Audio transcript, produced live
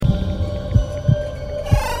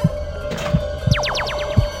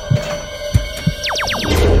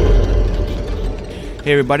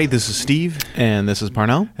Hey everybody, this is Steve. And this is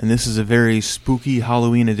Parnell. And this is a very spooky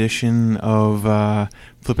Halloween edition of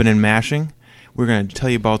Flippin' and Mashing. We're going to tell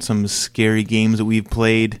you about some scary games that we've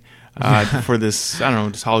played for this,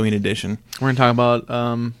 this Halloween edition. We're going to talk about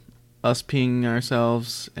us peeing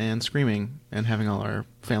ourselves and screaming and having all our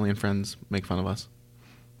family and friends make fun of us.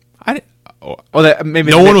 No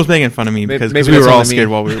one was making fun of me because we were all scared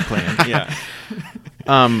while we were playing.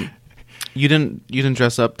 Yeah. You didn't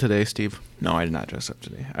dress up today, Steve? No, I did not dress up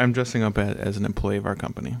today. I'm dressing up as an employee of our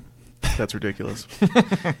company. That's ridiculous.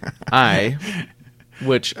 I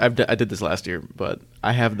did this last year, but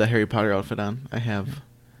I have the Harry Potter outfit on. I have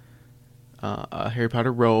a Harry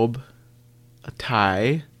Potter robe, a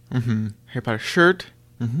tie, Harry Potter shirt.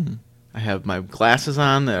 Mm-hmm. I have my glasses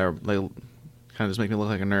on that are kind of just make me look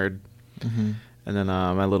like a nerd. Mm-hmm. And then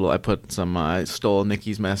I stole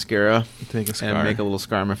Nikki's mascara and make a little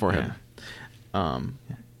scar on my forehead. Yeah.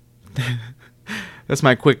 That's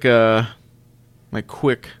my quick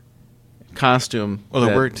costume. Well,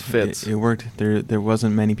 it worked. Fits. It worked. There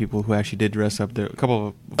wasn't many people who actually did dress up. There a couple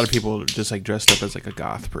of other people just like dressed up as like a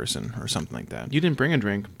goth person or something like that. You didn't bring a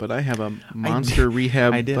drink, but I have a Monster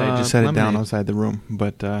Rehab. I did. I just set it down outside the room.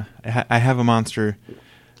 But I have a Monster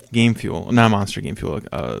Game Fuel, not Monster Game Fuel,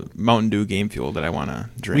 Mountain Dew Game Fuel that I want to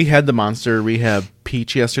drink. We had the Monster Rehab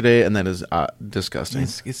Peach yesterday, and that is disgusting.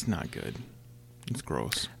 It's not good. It's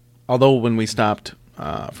gross. Although when we stopped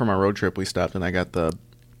from our road trip, we stopped and I got the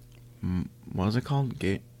what is it called?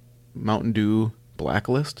 Mountain Dew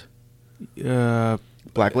Blacklist.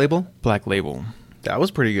 Black Label. Black Label. That was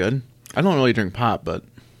pretty good. I don't really drink pop, but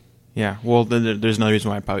yeah. Well, there's another reason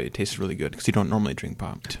why it tasted really good because you don't normally drink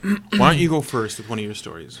pop. Why don't you go first with one of your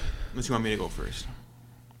stories? Unless you want me to go first.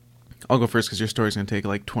 I'll go first because your story's going to take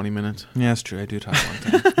like 20 minutes. Yeah, that's true. I do talk a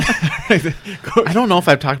long time. I don't know if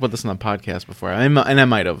I've talked about this on the podcast before, and I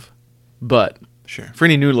might have. But sure, for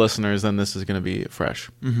any new listeners, then this is going to be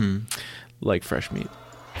fresh. Mm-hmm. Like fresh meat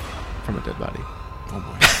from a dead body.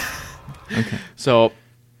 Oh, boy. Okay. So,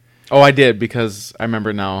 I did because I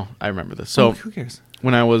remember now. I remember this. So, who cares?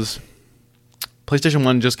 When I was... PlayStation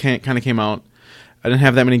 1 just kind of came out. I didn't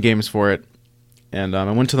have that many games for it. And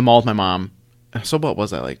I went to the mall with my mom. So what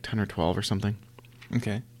was that, like 10 or 12 or something?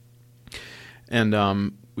 Okay.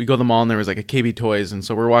 And we go to the mall and there was like a KB Toys. And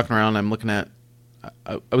so we're walking around and I'm looking at...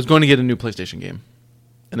 I was going to get a new PlayStation game.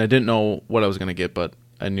 And I didn't know what I was going to get, but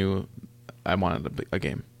I knew I wanted a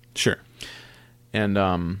game. Sure. And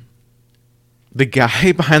the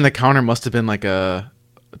guy behind the counter must have been like a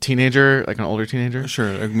teenager, like an older teenager.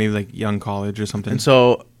 Sure, maybe like young college or something. And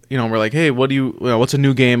so, we're like, hey, what's a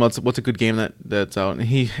new game? What's a good game that's out? And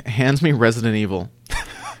he hands me Resident Evil.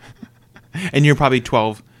 And you're probably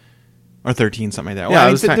 12 or 13, something like that. Yeah,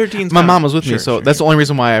 I was 13. My mom was with me, so that's the only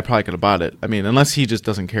reason why I probably could have bought it. I mean, unless he just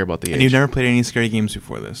doesn't care about the age. And you've never played any scary games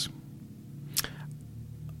before this?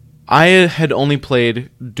 I had only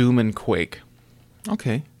played Doom and Quake.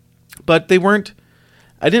 Okay. But they weren't...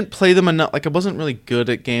 I didn't play them enough. Like, I wasn't really good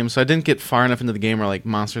at games, so I didn't get far enough into the game where, like,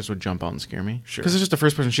 monsters would jump out and scare me. Sure. Because it's just a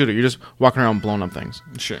first-person shooter. You're just walking around blowing up things.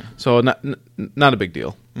 Sure. So, not a big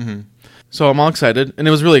deal. Mm-hmm. So, I'm all excited. And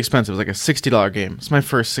it was really expensive. It was like a $60 game. It's my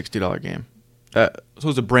first $60 game. So it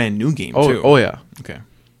was a brand new game, too. Oh, yeah. Okay.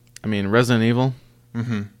 I mean, Resident Evil.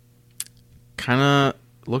 Mm-hmm. Kind of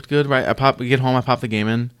looked good, right? We get home, I pop the game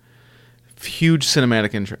in. Huge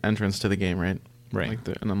cinematic entrance to the game, right? Right.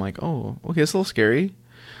 And I'm like, oh, okay, it's a little scary.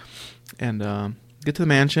 And get to the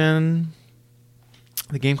mansion.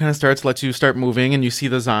 The game kind of starts, lets you start moving, and you see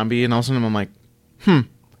the zombie, and all of a sudden I'm like,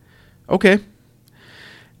 okay.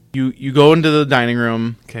 You go into the dining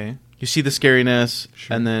room. Okay. You see the scariness,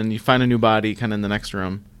 sure. And then you find a new body kind of in the next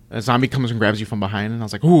room. A zombie comes and grabs you from behind, and I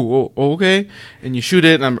was like, ooh, okay. And you shoot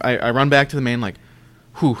it, and I run back to the main, like,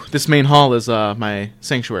 this main hall is my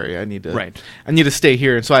sanctuary. I need to stay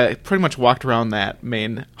here. And so I pretty much walked around that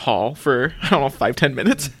main hall for, 5-10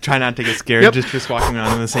 minutes. Try not to get scared, yep. just walking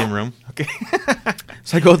around in the same room. Okay.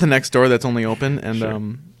 So I go to the next door that's only open, and sure.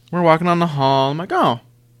 We're walking on the hall. I'm like, oh,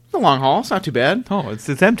 it's a long hall. It's not too bad. Oh, it's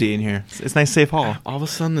empty in here. It's a nice, safe hall. All of a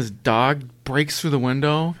sudden, this dog breaks through the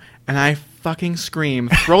window, and I fucking scream,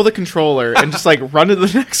 throw the controller, and just, like, run to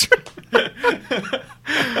the next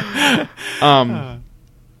room.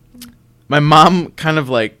 My mom kind of,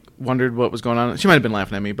 like, wondered what was going on. She might have been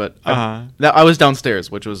laughing at me, but I was downstairs,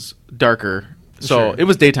 which was darker. So sure. It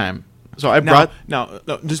was daytime. So I brought... No,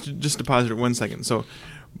 just to pause it 1 second. So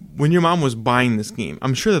when your mom was buying this game,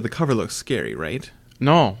 I'm sure that the cover looks scary, right?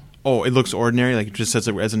 No. Oh, it looks ordinary? Like it just says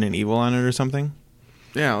a Resident Evil on it or something?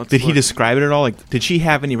 Yeah. Did he describe it at all? Like, did she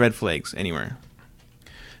have any red flags anywhere?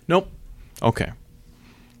 Nope. Okay.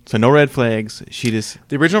 So no red flags. She just...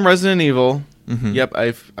 The original Resident Evil Mhm. Yep,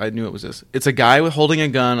 I knew it was this. It's a guy with holding a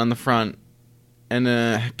gun on the front, and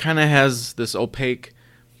kind of has this opaque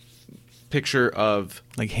picture of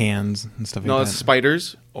Like hands and stuff no, like it's that.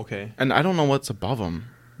 spiders, Okay. and I don't know what's above them,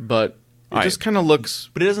 but it Alright. just kind of looks.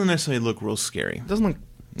 But it doesn't necessarily look real scary. It doesn't look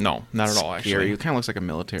No, not at all, scary. actually. It kind of looks like a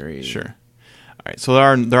military. Sure. All right, so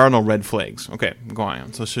there are no red flags. Okay, go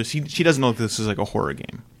on. So she doesn't know that this is like a horror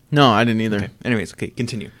game. No, I didn't either. Okay. Anyways, okay,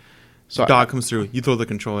 continue. So Dog comes through. You throw the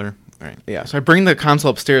controller. All right. Yeah, so I bring the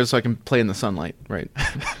console upstairs so I can play in the sunlight. Right.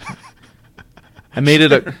 I made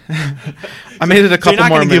it a. I made it a So couple you're not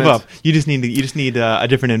more gonna minutes. give up. You just need a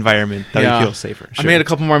different environment that Yeah. you feel safer. I made a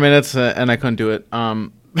couple more minutes and I couldn't do it.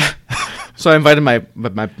 So I invited my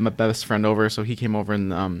best friend over, so he came over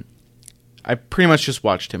and I pretty much just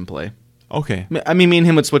watched him play. Okay. I mean, me and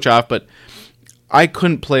him would switch off, but I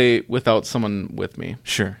couldn't play without someone with me.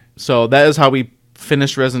 Sure. So that is how we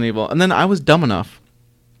finished Resident Evil. And then I was dumb enough.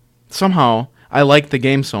 Somehow, I liked the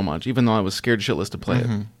game so much, even though I was scared shitless to play it.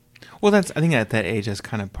 Well, I think at that age, that's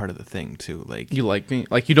kind of part of the thing too. Like You like being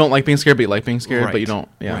you don't like being scared, but you like being scared, but you don't.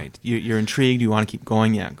 Yeah. Right. You're intrigued. You want to keep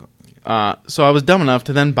going. Yeah. Go. So I was dumb enough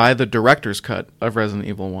to then buy the director's cut of Resident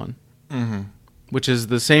Evil 1, which is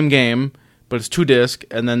the same game, but it's 2-disc,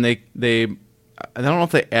 and then they I don't know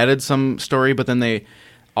if they added some story, but then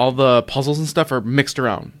all the puzzles and stuff are mixed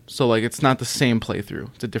around. So like it's not the same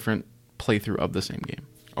playthrough. It's a different playthrough of the same game.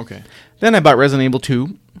 Okay. Then I bought Resident Evil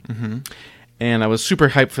 2, and I was super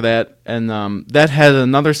hyped for that. And that had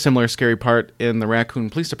another similar scary part in the Raccoon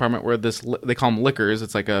Police Department where they call them lickers.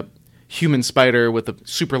 It's like a human spider with a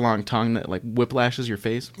super long tongue that like whiplashes your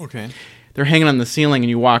face. Okay. They're hanging on the ceiling, and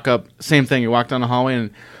you walk up. Same thing. You walk down the hallway,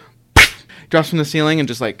 and drops from the ceiling and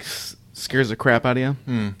just like scares the crap out of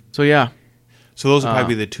you. So yeah, So those would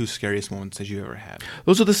probably be the two scariest moments that you ever had.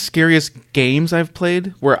 those are the scariest games I've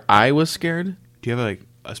played where I was scared. Do you have like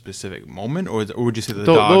a specific moment, or would you say the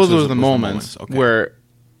Those dogs? were the moments Okay. where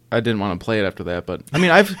I didn't want to play it after that. But I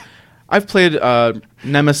mean, I've played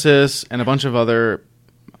Nemesis and a bunch of other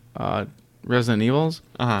Resident Evils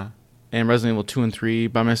and Resident Evil 2 and 3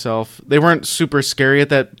 by myself. They weren't super scary at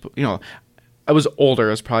that. I was older.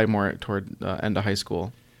 I was probably more toward end of high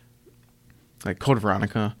school, like Code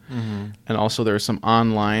Veronica, and also there were some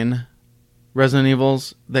online Resident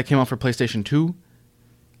Evils that came out for PlayStation 2.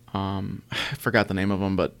 I forgot the name of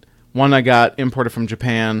them, but one I got imported from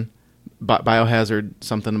Japan, Biohazard,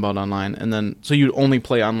 something about online, and then so you only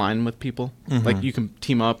play online with people, like you can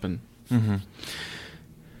team up and.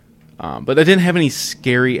 But I didn't have any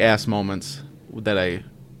scary ass moments that I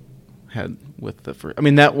had with the first. I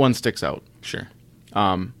mean, that one sticks out. Sure.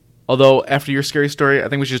 Although after your scary story, I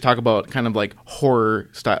think we should talk about kind of like horror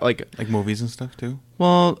style, like Movies and stuff too.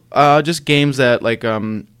 well, just games that like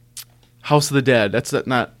House of the Dead. That's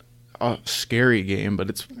not a scary game, but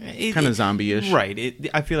it's kind of zombie-ish. Right.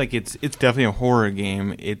 I feel like it's definitely a horror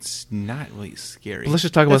game. It's not really scary. But let's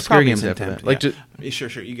just talk about That's scary probably games its after intent, that. Like, yeah.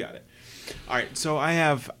 Sure, you got it. All right, so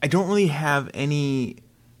I don't really have any.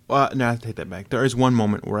 Well, no, I take that back. There is one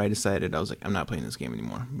moment where I decided I was like, I'm not playing this game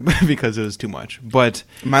anymore because it was too much. But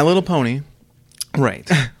My Little Pony. right,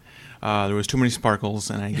 there was too many sparkles,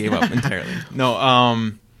 and I gave up entirely. No,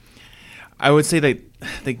 I would say that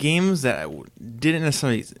the games that didn't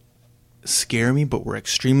necessarily scare me, but were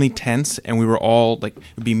extremely tense, and we were all like, it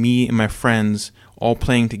would be me and my friends all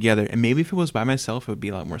playing together. And maybe if it was by myself, it would be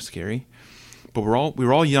a lot more scary. But we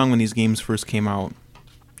were all young when these games first came out.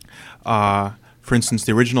 For instance,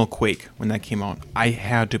 the original Quake, when that came out, I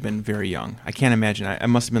had to have been very young. I can't imagine. I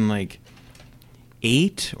must have been like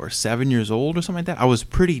 8 or 7 years old or something like that. I was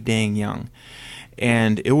pretty dang young.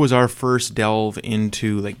 And it was our first delve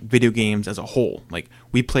into like video games as a whole. Like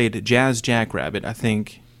we played Jazz Jackrabbit, I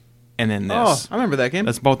think, and then this. Oh, I remember that game.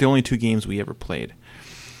 That's about the only 2 games we ever played.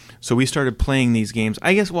 So we started playing these games.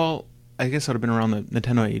 I guess I would have been around the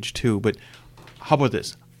Nintendo age too, but how about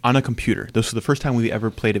this? On a computer. This was the first time we ever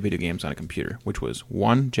played a video games on a computer, which was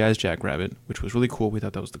one, Jazz Jackrabbit, which was really cool. We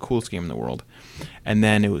thought that was the coolest game in the world. And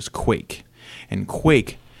then it was Quake. And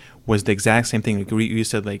Quake was the exact same thing. Like you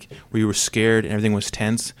said, like where you were scared and everything was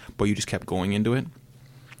tense, but you just kept going into it.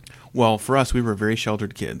 Well, for us, we were very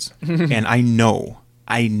sheltered kids. And I know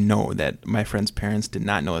that my friends' parents did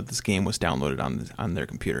not know that this game was downloaded on their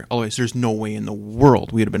computer. Otherwise, there's no way in the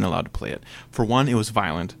world we would have been allowed to play it. For one, it was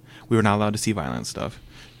violent. We were not allowed to see violent stuff.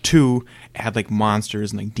 2, it had like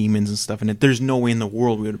monsters and like demons and stuff in it. There's no way in the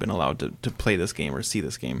world we would have been allowed to play this game or see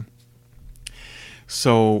this game.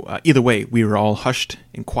 So either way, we were all hushed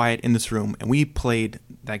and quiet in this room, and we played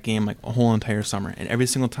that game like a whole entire summer. And every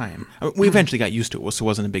single time, we eventually got used to it, so it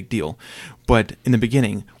wasn't a big deal. But in the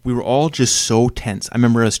beginning, we were all just so tense. I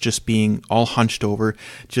remember us just being all hunched over,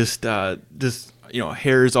 just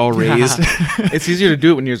hairs all raised. It's easier to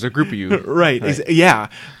do it when there's a group of you. Right. Yeah.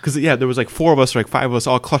 Because, there was like 4 of us or like 5 of us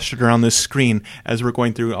all clustered around this screen as we're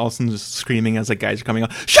going through, all of a sudden just screaming as like guys are coming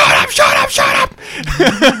out, shut up, shut up, shut up.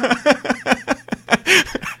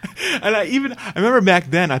 And I remember back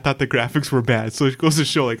then I thought the graphics were bad, so it goes to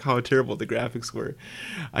show like how terrible the graphics were.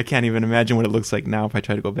 I can't even imagine what it looks like now if I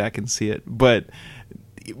try to go back and see it. But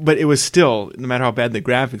it was still, no matter how bad the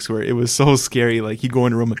graphics were, it was so scary. Like you go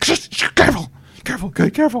in a room like, careful,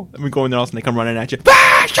 good, careful. And we go in there, and they come running at you.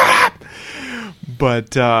 Shut up!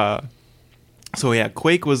 But so yeah,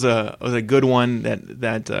 Quake was a good one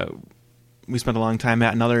that we spent a long time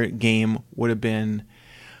at. Another game would have been.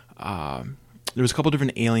 There was a couple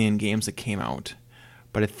different Alien games that came out,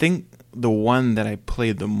 but I think the one that I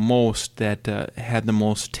played the most that had the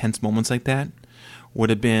most tense moments like that would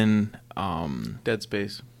have been Dead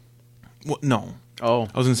Space. Well, no. Oh,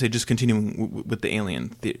 I was going to say, just continuing with the Alien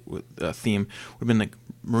theme, would have been like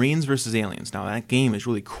Marines versus Aliens. Now that game is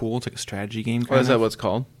really cool. It's like a strategy game. Is that what it's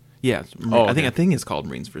called? Yeah. Oh, I think it's called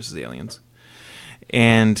Marines versus Aliens,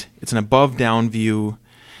 and it's an above-down view.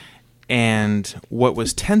 And what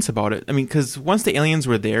was tense about it, I mean, because once the aliens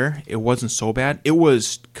were there, it wasn't so bad. It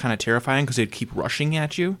was kind of terrifying because they'd keep rushing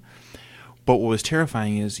at you. But what was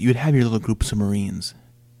terrifying is you'd have your little groups of Marines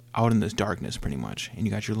out in this darkness pretty much. And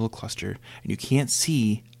you got your little cluster. And you can't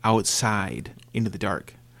see outside into the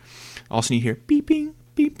dark. All of a sudden you hear beeping,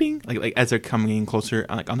 beeping. Like as they're coming in closer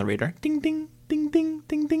on the radar. Ding, ding, ding, ding,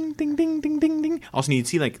 ding, ding, ding, ding, ding, ding, ding. All of a sudden you'd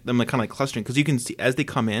see like them like kind of like clustering. Because you can see as they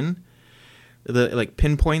come in, the like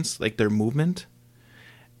pinpoints like their movement,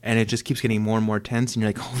 and it just keeps getting more and more tense, and you're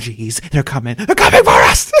like, oh geez, they're coming for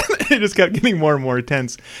us. It just kept getting more and more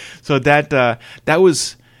tense. So that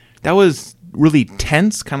was really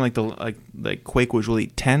tense, kind of like Quake was really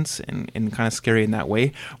tense and kind of scary in that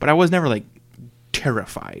way. But I was never like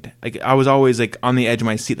terrified. Like I was always like on the edge of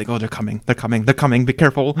my seat, like, oh, they're coming, be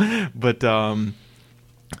careful. But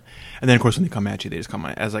and then, of course, when they come at you, they just come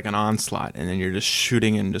as like an onslaught, and then you're just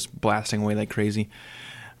shooting and just blasting away like crazy.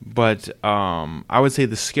 But I would say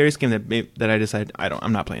the scariest game that I decided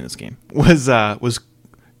I'm not playing this game was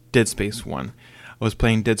Dead Space 1. I was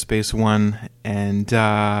playing Dead Space 1, and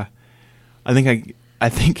I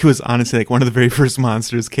think it was honestly like one of the very first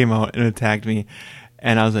monsters came out and attacked me.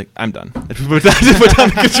 And I was like, I'm done. I just put down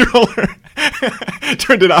the controller,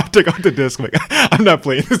 turned it off, took out the disc. I'm like, I'm not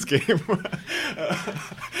playing this game.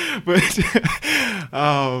 But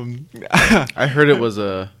I heard it was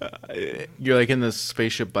you're like in this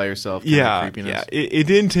spaceship by yourself. Yeah. It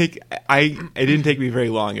didn't take me very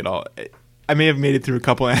long at all. I may have made it through a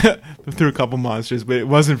couple monsters, but it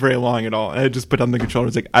wasn't very long at all. I just put on the controller.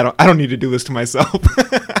 It's like I don't need to do this to myself.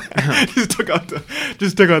 just took out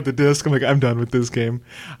the disc. I'm like, I'm done with this game.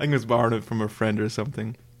 I think I was borrowing it from a friend or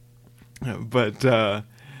something. But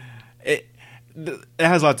it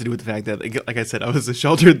has a lot to do with the fact that, like I said, I was a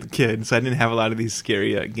sheltered kid, so I didn't have a lot of these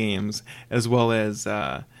scary games, as well as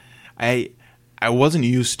I wasn't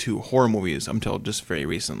used to horror movies until just very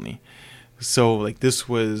recently. So like this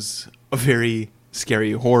was a very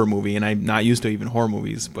scary horror movie, and I'm not used to even horror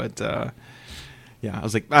movies. But yeah, I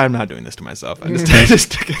was like, I'm not doing this to myself. I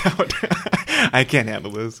just took it out. I can't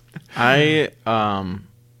handle this. I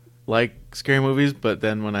like scary movies, but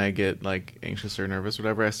then when I get like anxious or nervous, or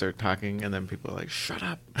whatever, I start talking, and then people are like, "Shut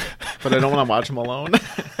up!" But I don't want to watch them alone.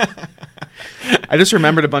 I just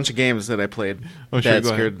remembered a bunch of games that I played. Oh, sure.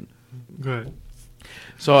 Go ahead.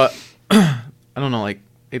 So I don't know, like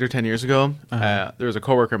 8 or 10 years ago, there was a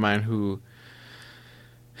coworker of mine who,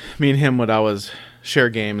 me and him would always share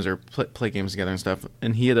games or play games together and stuff.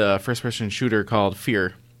 And he had a first-person shooter called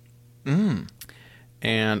Fear.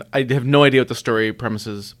 And I have no idea what the story premise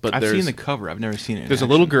is, but I've seen the cover. I've never seen it. There's a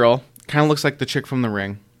little girl, kind of looks like the chick from The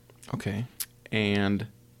Ring. Okay. And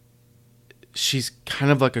she's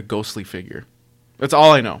kind of like a ghostly figure. That's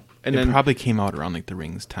all I know. And it probably came out around like The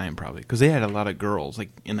Ring's time, probably, because they had a lot of girls like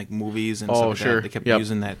in like movies and stuff like that. They kept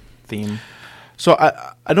using that theme. So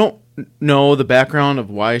I don't know the background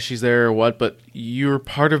of why she's there or what, but you're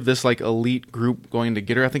part of this like elite group going to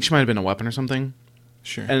get her. I think she might have been a weapon or something.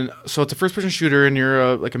 Sure. And so it's a first-person shooter, and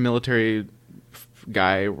you're like a military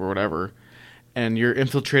guy or whatever, and you're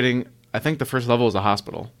infiltrating. I think the first level is a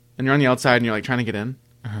hospital, and you're on the outside, and you're like trying to get in.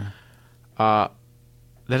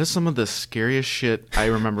 That is some of the scariest shit I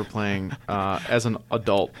remember playing as an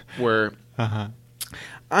adult, where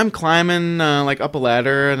I'm climbing like up a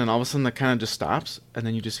ladder, and then all of a sudden that kind of just stops, and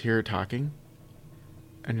then you just hear her talking,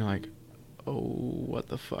 and you're like, "Oh, what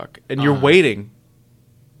the fuck?" And you're waiting.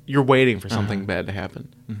 You're waiting for something bad to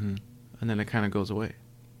happen, and then it kind of goes away.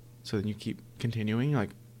 So then you keep continuing. You're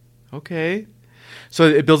like, okay. So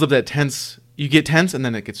it builds up that tense. You get tense, and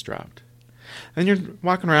then it gets dropped. And you're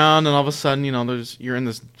walking around, and all of a sudden, you're in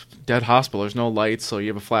this dead hospital. There's no lights, so you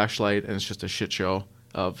have a flashlight, and it's just a shit show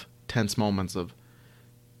of tense moments of.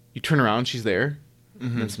 You turn around, she's there,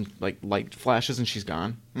 and then some like light flashes, and she's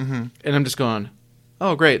gone. And I'm just going,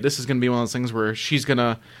 oh great, this is gonna be one of those things where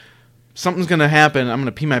something's gonna happen. I'm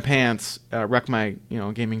gonna pee my pants, wreck my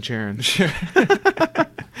gaming chair, and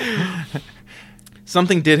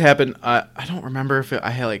something did happen. I don't remember if I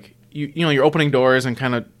had like you're opening doors and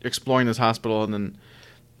kind of exploring this hospital, and then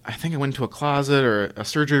I think I went into a closet or a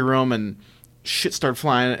surgery room, and shit started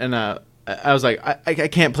flying, and I was like, I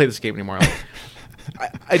can't play this game anymore.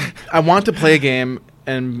 I want to play a game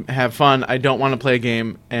and have fun. I don't want to play a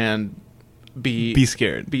game and be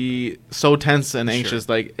scared, be so tense and anxious.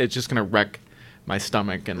 Sure. Like it's just gonna wreck my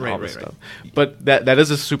stomach and all this stuff. But that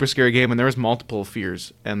is a super scary game, and there was multiple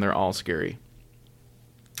fears, and they're all scary.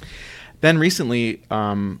 Then recently,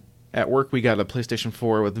 at work, we got a PlayStation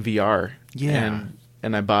 4 with VR. Yeah,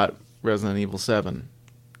 and I bought Resident Evil 7,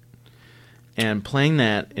 and playing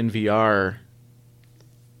that in VR.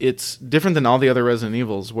 It's different than all the other Resident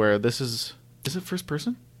Evils, where this is it first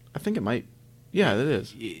person? I think it might. Yeah, it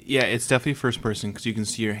is. Yeah, it's definitely first person because you can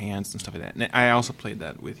see your hands and stuff like that. And I also played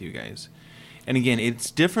that with you guys. And again, it's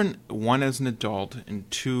different, one, as an adult, and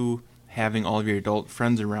two, having all of your adult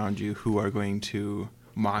friends around you who are going to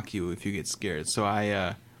mock you if you get scared. So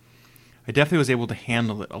I definitely was able to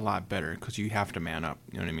handle it a lot better because you have to man up.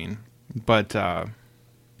 You know what I mean? But,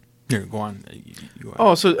 here, go on. You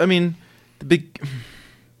Oh, so, I mean,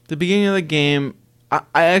 the beginning of the game,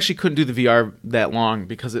 I actually couldn't do the VR that long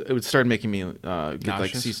because it would start making me get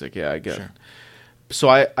like seasick. Yeah, I get it. So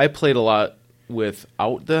I played a lot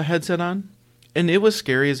without the headset on, and it was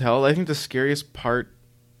scary as hell. I think the scariest part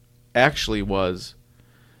actually was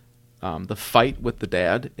the fight with the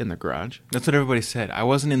dad in the garage. That's what everybody said. I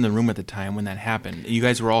wasn't in the room at the time when that happened. You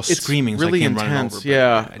guys were all screaming, really so I came intense, running over.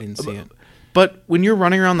 Yeah, I didn't see it. But when you're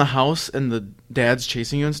running around the house and the dad's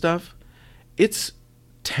chasing you and stuff, it's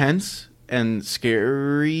tense and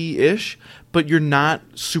scary-ish, but you're not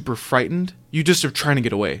super frightened. You just are trying to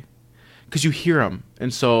get away because you hear them,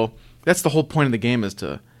 and so that's the whole point of the game, is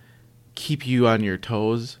to keep you on your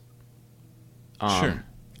toes. Sure.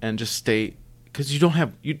 And just stay, because you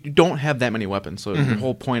don't have that many weapons. So the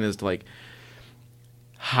whole point is to like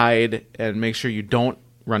hide and make sure you don't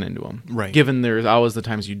run into them. Right. Given there's always the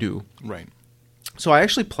times you do. Right. So I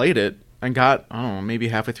actually played it and got, I don't know, maybe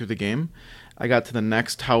halfway through the game. I got to the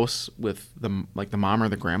next house with the mom or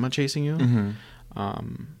the grandma chasing you.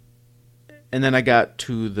 And then I got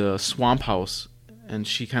to the swamp house, and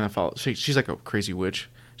she kind of follows. She's like a crazy witch.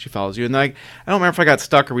 She follows you, and I don't remember if I got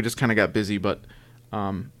stuck or we just kind of got busy. But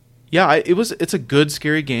yeah, it's a good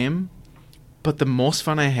scary game. But the most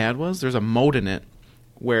fun I had was there's a mode in it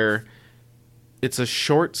where it's a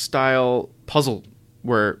short style puzzle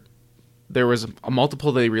where there was a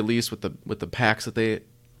multiple they released with the packs that they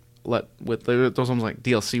let with those ones like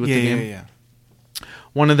DLC with the game. Yeah.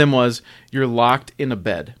 One of them was you're locked in a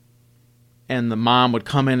bed, and the mom would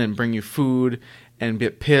come in and bring you food and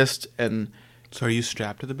get pissed. And so are you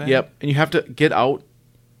strapped to the bed? Yep. And you have to get out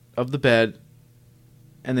of the bed,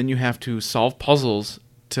 and then you have to solve puzzles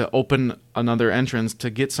to open another entrance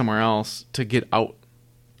to get somewhere else to get out.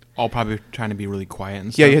 All probably trying to be really quiet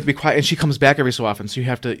and stuff. Yeah, you have to be quiet, and she comes back every so often, so you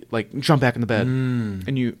have to like jump back in the bed.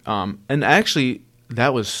 And you and actually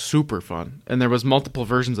that was super fun. And there was multiple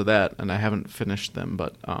versions of that, and I haven't finished them,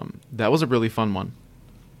 but that was a really fun one.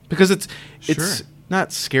 Because it's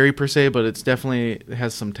not scary per se, but it's definitely, it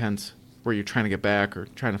has some tense where you're trying to get back or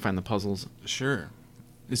trying to find the puzzles. Sure.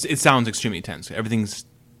 It sounds extremely tense. Everything's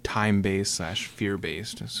time-based /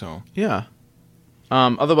 fear-based, so. Yeah.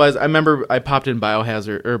 Otherwise, I remember I popped in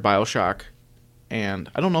Biohazard or BioShock, and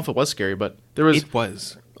I don't know if it was scary, but there was. It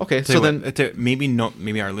was. Okay, so then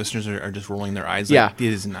maybe our listeners are just rolling their eyes. Yeah, like, it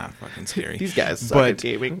is not fucking scary. These guys suck at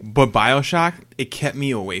gaming. But BioShock, it kept me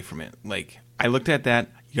away from it. Like, I looked at that.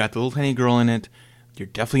 You got the little tiny girl in it. You're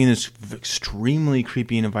definitely in this extremely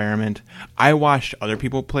creepy environment. I watched other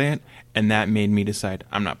people play it, and that made me decide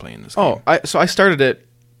I'm not playing this game. So I started it.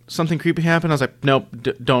 Something creepy happened. I was like, nope,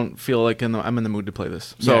 don't feel like I'm in the mood to play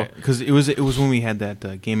this. So because it was when we had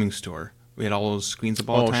that gaming store. We had all those screens up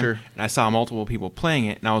all the time. Sure. And I saw multiple people playing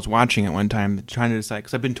it, and I was watching it one time trying to decide,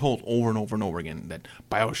 because I've been told over and over and over again that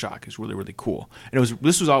BioShock is really, really cool. And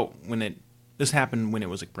this was out when it This happened when it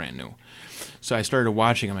was like brand new. So I started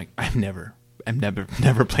watching. I'm like, I'm never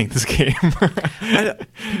playing this game.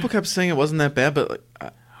 People kept saying it wasn't that bad, but like,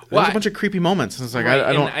 there Well, was a bunch of creepy moments. And it's like Right,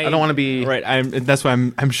 I don't want to be right. That's why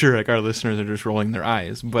I'm sure like our listeners are just rolling their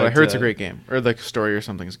eyes. But I heard it's a great game, or the story or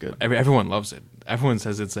something's good. Everyone loves it. Everyone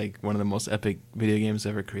says it's like one of the most epic video games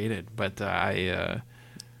ever created. But I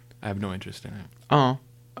have no interest in it. Oh,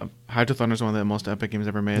 Hydro Thunder is one of the most epic games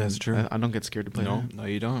ever made. That's true. I don't get scared to play it. No,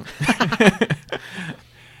 you don't.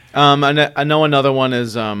 I know another one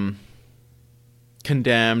is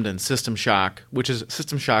Condemned and System Shock, which is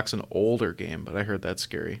System Shock's an older game, but I heard that's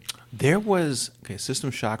scary. There was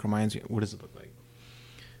System Shock reminds me. What does it look like?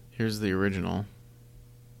 Here's the original.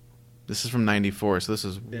 This is from 94, so this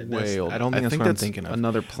is way old. I don't think that's what I'm thinking of.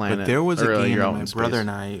 Another planet. But there was a game you're that out my in space. brother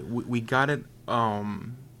and I we got it.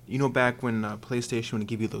 You know, back when PlayStation would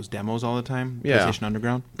give you those demos all the time. Yeah. PlayStation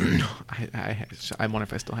Underground. I wonder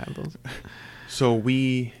if I still have those. So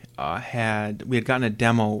we had gotten a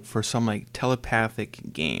demo for some like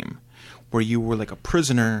telepathic game where you were like a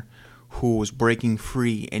prisoner who was breaking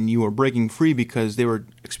free, and you were breaking free because they were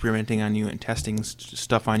experimenting on you and testing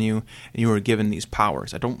stuff on you, and you were given these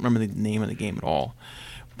powers. I don't remember the name of the game at all,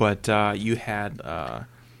 but you had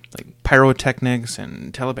like pyrotechnics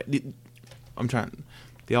and telepathy.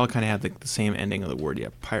 They all kind of have the same ending of the word. Yeah,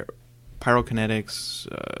 pyrokinetics,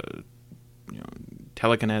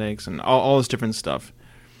 telekinetics, and all this different stuff.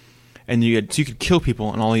 And so you could kill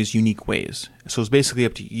people in all these unique ways. So it's basically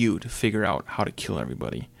up to you to figure out how to kill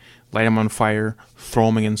everybody. Light them on fire, throw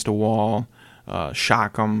them against a wall,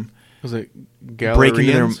 shock them. Was it break into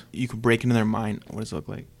their? Galerians? You could break into their mind. What does it look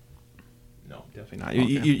like? No, definitely not.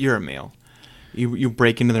 Okay. You're a male. You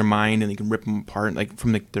break into their mind and you can rip them apart, like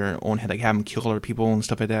from their own head, like have them kill other people and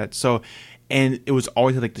stuff like that. So, and it was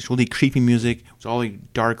always like this really creepy music. It was all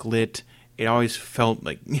like dark lit. It always felt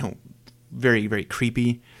like very very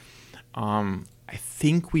creepy. I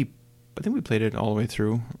think we played it all the way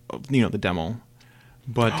through. The demo,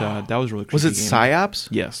 but that was really creepy. Was it game. PsyOps?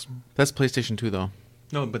 Yes. That's PlayStation 2 though.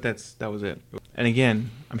 No, but that was it. And again,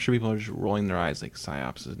 I'm sure people are just rolling their eyes like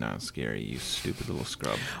PsyOps is not scary, you stupid little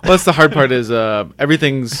scrub. Well, that's the hard part is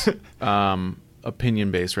everything's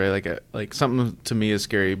opinion based, right? Like something to me is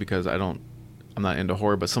scary because I'm not into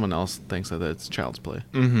horror, but someone else thinks that it's child's play.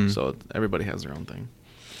 Mm-hmm. So everybody has their own thing.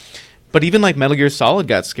 But even like Metal Gear Solid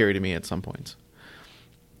got scary to me at some points.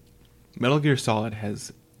 Metal Gear Solid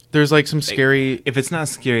has... There's like some scary... If it's not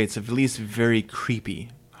scary, it's at least very creepy.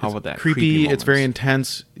 How about that? Creepy. It's very moments.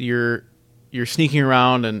 intense. You're sneaking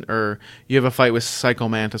around or you have a fight with Psycho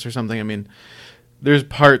Mantis or something. I mean, there's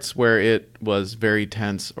parts where it was very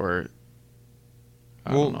tense or...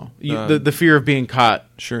 I don't know. The fear of being caught.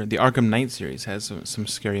 Sure. The Arkham Knight series has some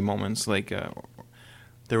scary moments. Like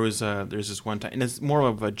there's this one time, and it's more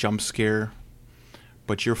of a jump scare,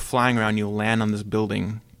 but you're flying around, you land on this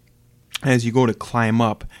building. As you go to climb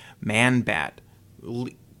up, Man-Bat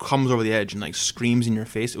comes over the edge and like screams in your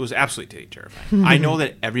face. It was absolutely terrifying. I know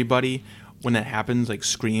that everybody, when that happens, like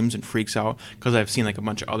screams and freaks out because I've seen like a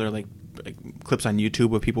bunch of other like clips on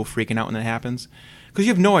YouTube of people freaking out when that happens. Because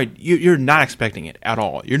you have no idea, you're not expecting it at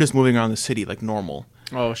all. You're just moving around the city like normal.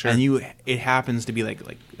 Oh, sure. And it happens to be like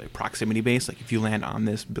proximity based. Like if you land on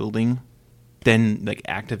this building, then like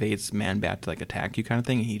activates Man-Bat to like attack you kind of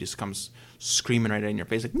thing. And he just comes screaming right in your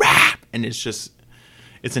face like rah! And it's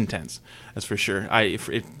intense. That's for sure.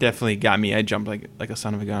 It definitely got me. I jumped like a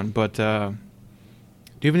son of a gun. But do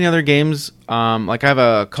you have any other games? Like I have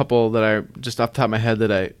a couple that I just off the top of my head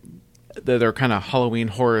that are kind of Halloween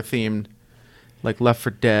horror themed. Like Left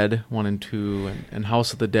 4 Dead 1 and 2 and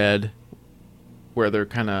House of the Dead, where they're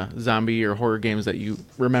kind of zombie or horror games that you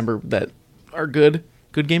remember that are good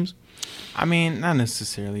games. I mean, not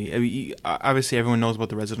necessarily. I mean, obviously, everyone knows about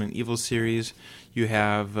the Resident Evil series. You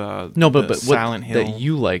have but Silent Hill that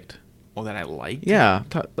you liked. Oh, that I liked. Yeah,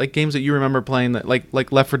 like games that you remember playing. That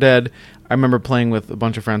like Left 4 Dead. I remember playing with a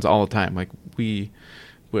bunch of friends all the time. Like we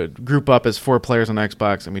would group up as 4 players on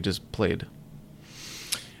Xbox and we just played.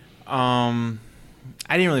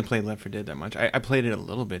 I didn't really play Left 4 Dead that much. I played it a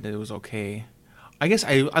little bit. It was okay. I guess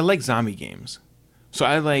I like zombie games. So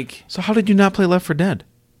how did you not play Left 4 Dead?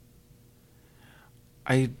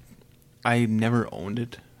 I never owned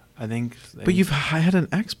it, I think. But you've had an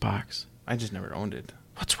Xbox. I just never owned it.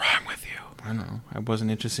 What's wrong with you? I don't know. I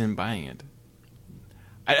wasn't interested in buying it.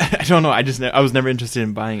 I don't know. I was never interested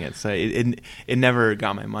in buying it, so it never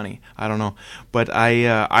got my money. I don't know. But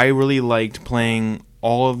I really liked playing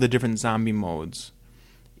all of the different zombie modes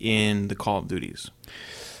in the Call of Duties.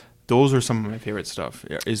 Those are some of my favorite stuff.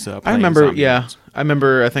 I remember, yeah. Modes. I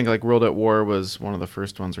remember, I think like World at War was one of the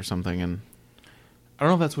first ones or something. And I don't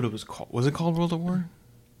know if that's what it was called. Was it called World at War?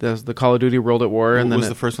 There's the Call of Duty World at War, and then was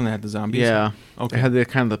the first one that had the zombies. Yeah. Okay. It had the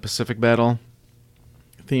kind of the Pacific battle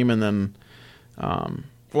theme, and then.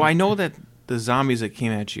 Well, I know that the zombies that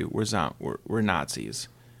came at you were Nazis.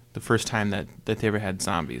 The first time that they ever had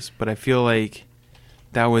zombies, but I feel like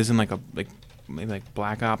that was in maybe like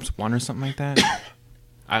Black Ops 1 or something like that.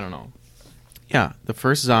 I don't know. Yeah, the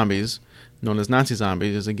first zombies, known as Nazi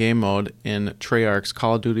zombies, is a game mode in Treyarch's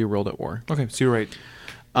Call of Duty World at War. Okay, so you're right.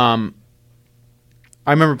 I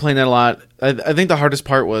remember playing that a lot. I think the hardest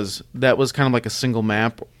part was that was kind of like a single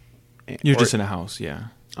map. You're just in a house, yeah.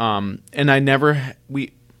 And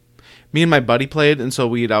me and my buddy played, and so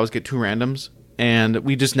we'd always get 2 randoms, and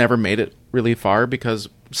we just never made it really far because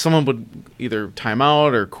someone would either time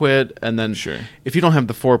out or quit, and then if you don't have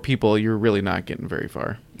the 4 people, you're really not getting very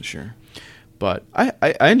far. Sure. But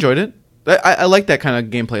I enjoyed it. I like that kind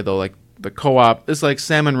of gameplay though, like the co-op. It's like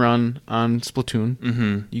Salmon Run on Splatoon.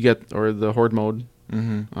 Mm-hmm. You get or the Horde mode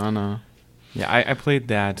on. Yeah, I played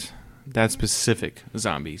that specific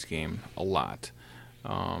zombies game a lot.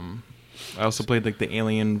 I also played like the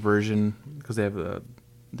Alien version because they have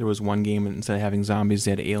there was one game instead of having zombies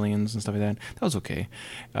they had aliens and stuff like that. That was okay.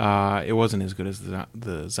 It wasn't as good as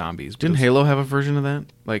the zombies. Didn't Halo have a version of that,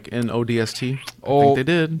 like in ODST? I think they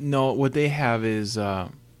did. No, what they have is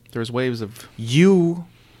there's waves of you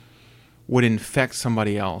would infect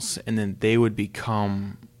somebody else and then they would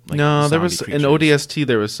become like no. There was creatures. in ODST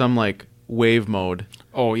there was some like wave mode.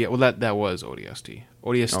 Oh yeah, well that was ODST.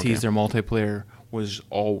 ODST's Okay. their multiplayer was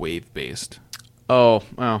all wave based. Oh,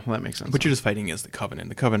 well, that makes sense. But you're just fighting against the Covenant.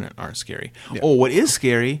 The Covenant aren't scary. Yeah. Oh, what is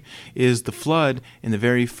scary is the Flood in the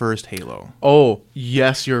very first Halo. Oh,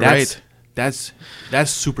 yes, you're right. That's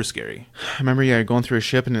super scary. I remember going through a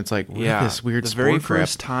ship and it's like this weird the spore very crap.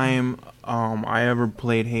 first time I ever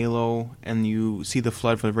played Halo and you see the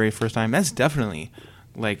Flood for the very first time, that's definitely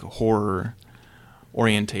like horror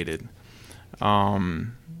orientated.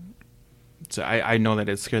 So I know that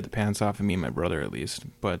it scared the pants off of me and my brother at least,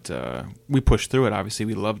 but we pushed through it. Obviously,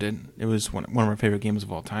 we loved it. It was one of our favorite games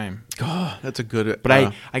of all time. Oh, that's a good.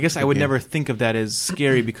 But I guess I would never think of that as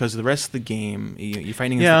scary because the rest of the game you're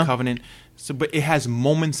fighting against the Covenant. So, but it has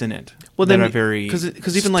moments in it that are very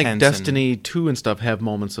because even like Destiny 2 and stuff have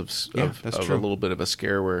moments of that's a true. little bit of a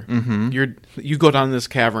scare where you go down this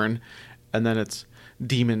cavern and then it's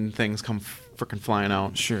demon things come freaking flying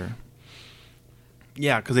out. Sure.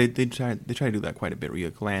 Yeah, because they try to do that quite a bit. Where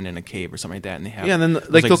you land in a cave or something like that, and they have and then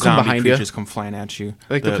those, they'll come behind you. Creatures come flying at you.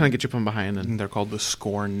 They'll kind of get you from behind, and they're called the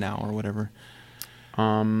Scorn now or whatever.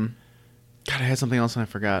 God, I had something else and I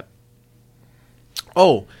forgot.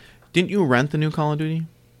 Oh, didn't you rent the new Call of Duty?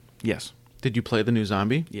 Yes. Did you play the new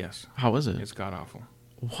Zombie? Yes. How was it? It's god awful.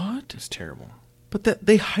 What? It's terrible. But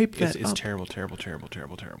they hype that It's up. terrible, terrible, terrible,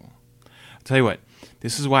 terrible, terrible. I'll tell you what.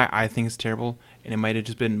 This is why I think it's terrible, and it might have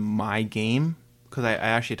just been my game. Because I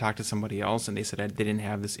actually talked to somebody else, and they said they didn't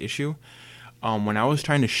have this issue. When I was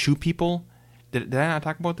trying to shoot people, did I not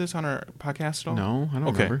talk about this on our podcast at all? No, I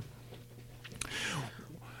don't remember.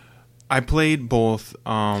 I played both.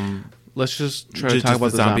 Let's just try to talk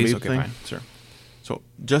about the zombies okay, thing. fine, sure. So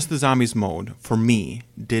just the zombies mode for me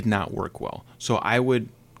did not work well. So I would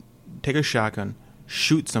take a shotgun,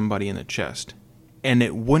 shoot somebody in the chest, and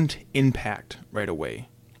it wouldn't impact right away.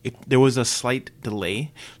 There was a slight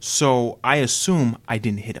delay, so I assume I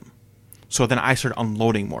didn't hit him. So then I started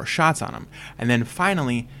unloading more shots on him. And then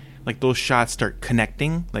finally, like those shots start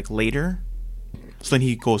connecting like later, so then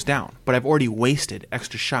he goes down. But I've already wasted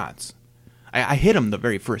extra shots. I hit him the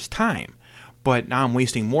very first time, but now I'm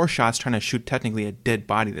wasting more shots trying to shoot technically a dead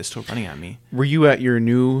body that's still running on me. Were you at your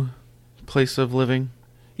new place of living?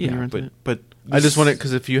 Yeah, but I just wanted,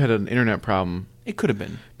 because if you had an internet problem, it could have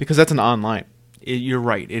been. Because that's an online. You're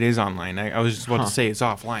right. It is online. I was just about to say it's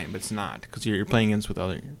offline, but it's not because you're playing with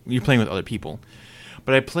other people.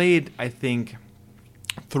 But I played, I think,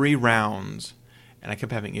 3 rounds, and I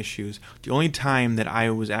kept having issues. The only time that I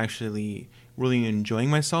was actually really enjoying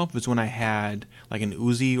myself was when I had like an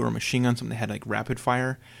Uzi or a machine gun, something that had like rapid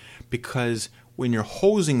fire, because when you're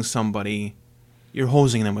hosing somebody, you're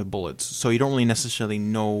hosing them with bullets, so you don't really necessarily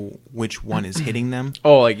know which one is hitting them.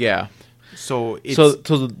 Oh, like yeah. So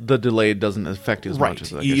the delay doesn't affect you as right. much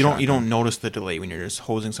as like you don't notice the delay when you're just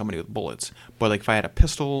hosing somebody with bullets. But like if I had a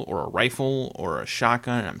pistol or a rifle or a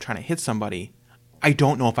shotgun and I'm trying to hit somebody, I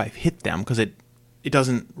don't know if I've hit them because it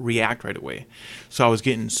doesn't react right away. So I was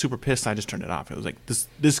getting super pissed. I just turned it off. It was like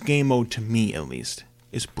this game mode, to me at least,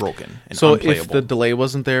 is broken and so unplayable. If the delay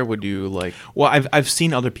wasn't there, would you like? Well, I've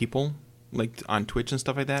seen other people like on Twitch and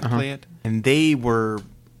stuff like that play it, and they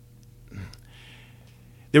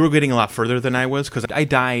they were getting a lot further than I was because I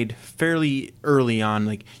died fairly early on.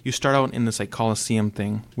 Like you start out in this like Coliseum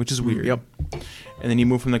thing, which is weird. Yep. And then you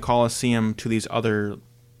move from the Coliseum to these other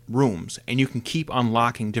rooms, and you can keep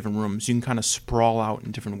unlocking different rooms. You can kind of sprawl out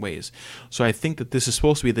in different ways. So I think that this is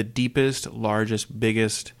supposed to be the deepest, largest,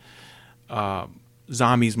 biggest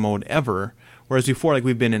zombies mode ever. Whereas before, like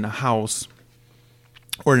we've been in a house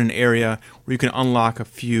or in an area where you can unlock a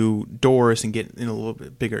few doors and get in a little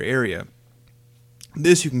bit bigger area.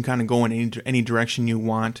 This you can kind of go in any direction you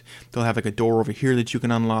want. They'll have like a door over here that you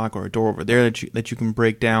can unlock, or a door over there that you can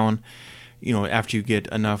break down. You know, after you get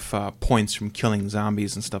enough points from killing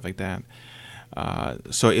zombies and stuff like that.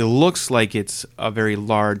 So it looks like it's a very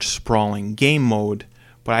large, sprawling game mode,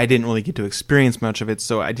 but I didn't really get to experience much of it,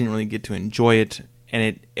 so I didn't really get to enjoy it.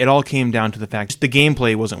 And it all came down to the fact the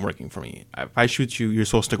gameplay wasn't working for me. If I shoot you, you're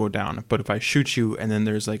supposed to go down. But if I shoot you and then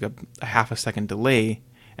there's like a half a second delay,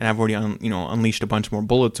 and I've already unleashed a bunch more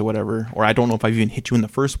bullets or whatever, or I don't know if I've even hit you in the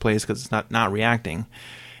first place because it's not reacting,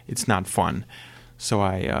 it's not fun. So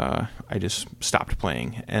I just stopped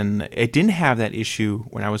playing. And it didn't have that issue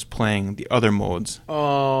when I was playing the other modes.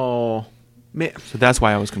 Oh, man. So that's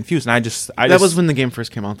why I was confused. And that was when the game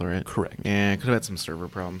first came out, though, right? Correct. Yeah, it could have had some server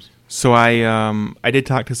problems. So I did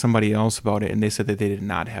talk to somebody else about it, and they said that they did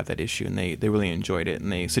not have that issue, and they really enjoyed it,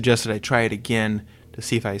 and they suggested I try it again to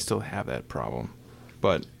see if I still have that problem.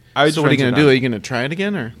 But so what are you going to do? Are you going to try it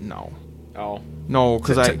again, or no? Oh, no,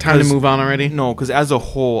 because time to move on already. No, because as a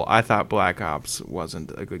whole, I thought Black Ops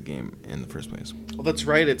wasn't a good game in the first place. Well, that's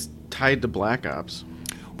right. It's tied to Black Ops.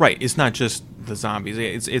 Right. It's not just the zombies.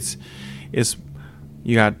 It's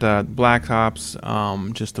you got Black Ops,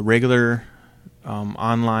 just the regular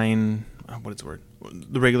online. What is the word?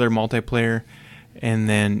 The regular multiplayer, and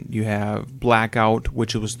then you have Blackout,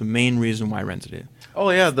 which was the main reason why I rented it. Oh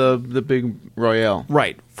yeah, the big Royale.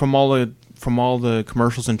 Right. From all the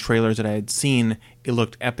commercials and trailers that I had seen, it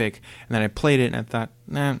looked epic, and then I played it and I thought,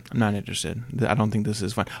 nah, I'm not interested. I don't think this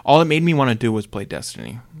is fun. All it made me want to do was play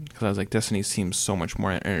Destiny, because I was like, Destiny seems so much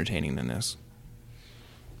more entertaining than this.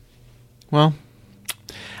 Well,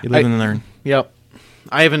 you live and learn. Yep.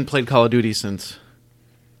 I haven't played Call of Duty since,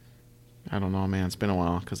 I don't know, man. It's been a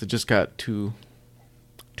while because it just got too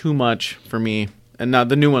much for me. And now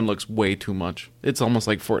the new one looks way too much. It's almost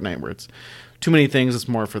like Fortnite, where it's too many things. It's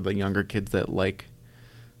more for the younger kids that like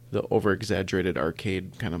the over-exaggerated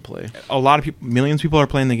arcade kind of play. A lot of people, millions of people are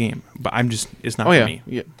playing the game, but it's not for me.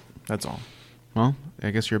 Yeah. That's all. Well,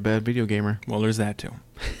 I guess you're a bad video gamer. Well, there's that too.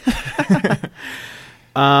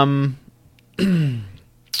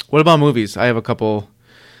 What about movies? I have a couple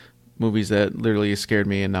movies that literally scared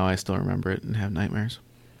me, and now I still remember it and have nightmares.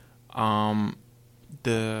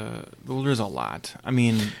 There's a lot. I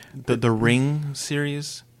mean, the Ring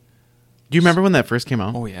series. Do you remember when that first came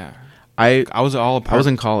out? Oh yeah, I was all a part. I was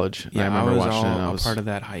in college. Yeah, I remember watching it. I was part of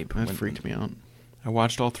that hype. That freaked me out. I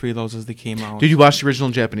watched all three of those as they came out. Did you watch the original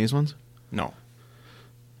Japanese ones? No.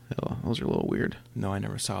 Oh, those are a little weird. No, I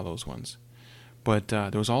never saw those ones. But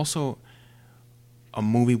there was also a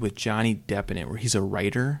movie with Johnny Depp in it where he's a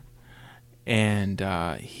writer, and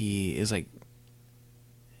he is like,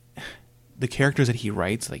 the characters that he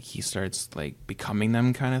writes, like he starts like becoming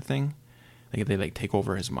them kind of thing. Like they like take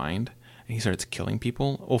over his mind and he starts killing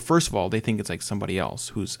people. Well, first of all, they think it's like somebody else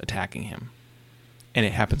who's attacking him, and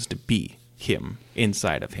it happens to be him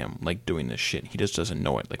inside of him, like doing this shit. He just doesn't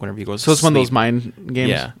know it. Like whenever he goes, so it's one of those mind games.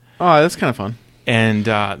 Yeah. Oh, that's kind of fun. And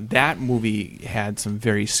that movie had some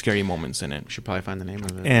very scary moments in it. We should probably find the name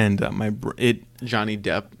of it. And Johnny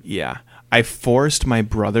Depp. Yeah. I forced my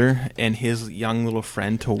brother and his young little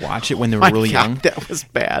friend to watch it when they were really young. That was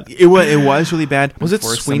bad. It was really bad. Was it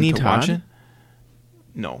Sweeney Todd?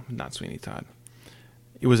 No, not Sweeney Todd.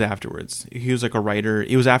 It was afterwards. He was like a writer.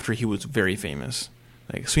 It was after he was very famous.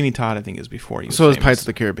 Like Sweeney Todd, I think, is before he was famous. So is Pirates of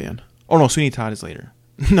the Caribbean. Oh no, Sweeney Todd is later.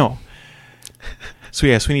 No. So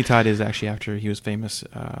yeah, Sweeney Todd is actually after he was famous.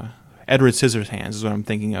 Edward Scissorhands is what I'm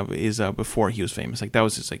thinking of. Is before he was famous. Like that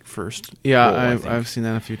was his like first. Yeah, I've seen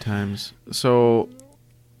that a few times. So,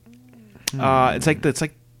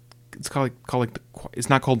 it's called it's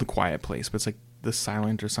not called The Quiet Place, but it's like The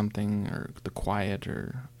Silent or something, or The Quiet,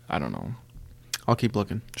 or I don't know. I'll keep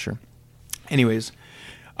looking. Sure. Anyways,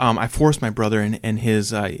 I forced my brother and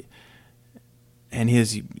his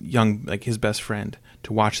young, like his best friend,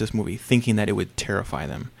 to watch this movie, thinking that it would terrify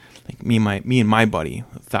them. Like me and my buddy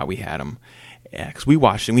thought we had him, because we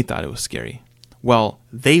watched it and we thought it was scary. Well,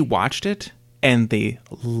 they watched it and they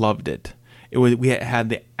loved it. we had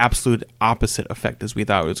the absolute opposite effect as we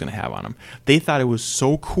thought it was going to have on them. They thought it was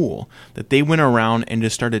so cool that they went around and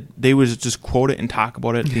they would just quote it and talk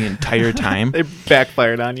about it the entire time. They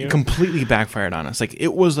backfired on you. Completely backfired on us. Like,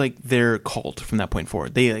 it was like their cult from that point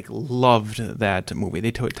forward. They like loved that movie.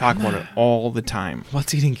 They talk about it all the time.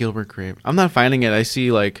 What's Eating Gilbert Grape? I'm not finding it. I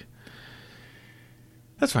see like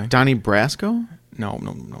That's fine. Donnie Brasco. No.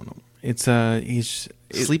 It's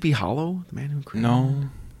Sleepy Hollow, the man who cried. No.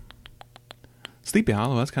 Sleepy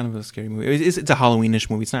Hollow. That's kind of a scary movie. It's a Halloweenish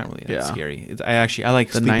movie. It's not really that scary. I like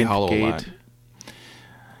The Sleepy Ninth Hollow Gate.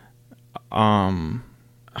 a lot.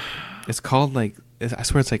 It's called like I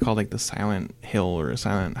swear it's like called like the Silent Hill or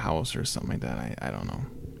Silent House or something like that. I don't know.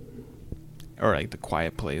 Or like the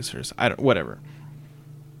Quiet Place or whatever.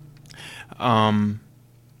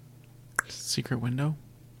 Secret Window.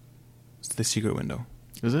 It's The Secret Window.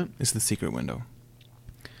 Is it? It's The Secret Window.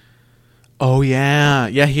 Oh yeah,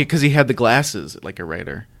 because he had the glasses like a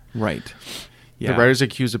writer. Right. Yeah. The writer is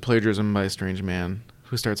accused of plagiarism by a strange man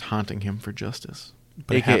who starts haunting him for justice,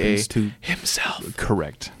 But it aka happens to himself.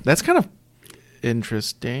 Correct. That's kind of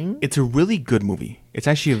interesting. It's a really good movie. It's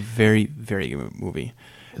actually a very, very good movie.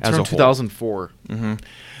 It's from 2004.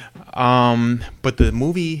 But the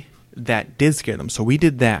movie that did scare them, so we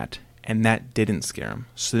did that, and that didn't scare them.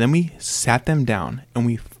 So then we sat them down and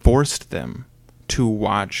we forced them to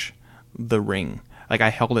watch The Ring. Like, I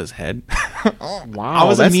held his head.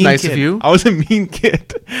 Wow, that's nice of you. I was a mean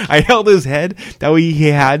kid. I held his head. That way he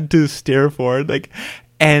had to stare forward. Like,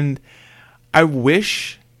 and I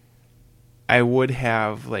wish I would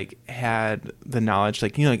have like had the knowledge,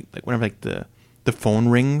 like, you know, like whenever like the phone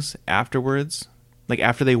rings afterwards, like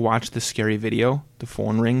after they watch the scary video, the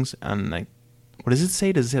phone rings and like, what does it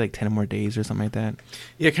say? Does it say like 10 more days or something like that?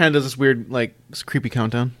 Yeah, it kind of does this weird like creepy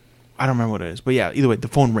countdown. I don't remember what it is, but yeah, either way, the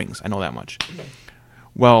phone rings. I know that much.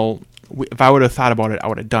 Well, if I would have thought about it, I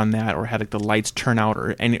would have done that, or had like the lights turn out,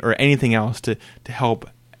 or anything else to help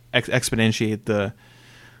exponentiate the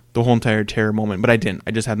whole entire terror moment. But I didn't.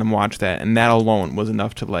 I just had them watch that, and that alone was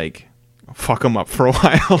enough to like fuck them up for a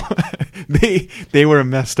while. they were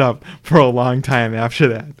messed up for a long time after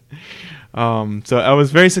that. So I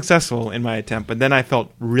was very successful in my attempt, but then I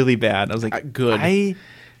felt really bad. I was like, good.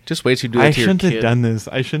 Just wait till you do it I to your shouldn't kid. have done this.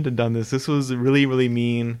 I shouldn't have done this. This was really, really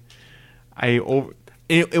mean.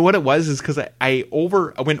 What it was is because I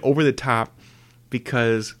went over the top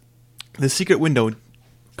because The Secret Window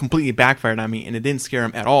completely backfired on me and it didn't scare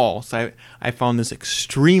him at all. So I found this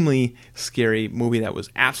extremely scary movie that was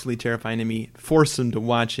absolutely terrifying to me, forced him to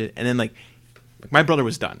watch it, and then like my brother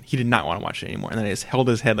was done. He did not want to watch it anymore. And then I just held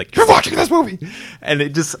his head like, you're watching this movie! And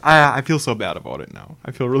it just, I feel so bad about it now. I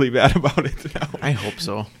feel really bad about it now. I hope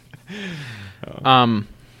so.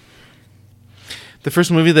 The first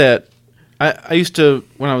movie that I used to,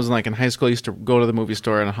 when I was like in high school, I used to go to the movie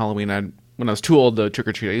store on Halloween. When I was too old to trick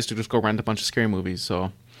or treat, I used to just go rent a bunch of scary movies. So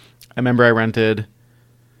I remember I rented,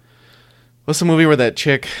 what's the movie where that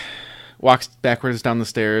chick walks backwards down the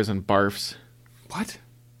stairs and barfs? What?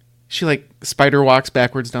 She like spider walks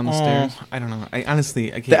backwards down the stairs. I don't know. I can't.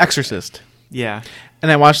 The Exorcist. Yeah. And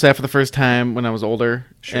I watched that for the first time when I was older,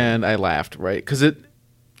 and I laughed, right? Because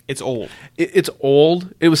it's old. It's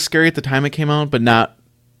old. It was scary at the time it came out, but not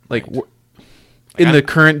like in the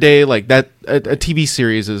current day. Like that, a TV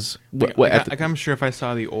series is I'm sure if I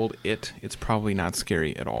saw the old it's probably not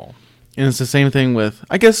scary at all. And it's the same thing with,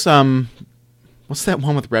 I guess, what's that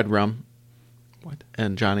one with Red Rum? What?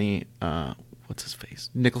 And Johnny, what's his face?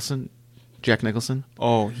 Nicholson? Jack Nicholson?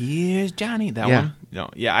 Oh, here's Johnny. That one? No.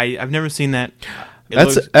 Yeah, I've never seen that.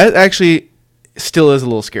 That actually still is a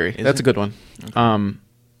little scary. That's a good one. Okay.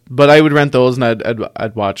 But I would rent those, and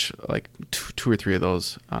I'd watch like two or three of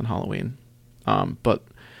those on Halloween. But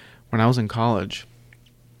when I was in college,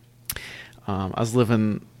 I was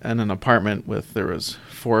living in an apartment there was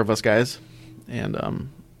 4 of us guys, and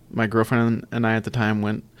my girlfriend and I at the time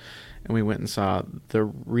went and saw the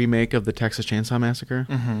remake of the Texas Chainsaw Massacre.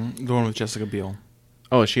 Mm-hmm. The one with Jessica Biel.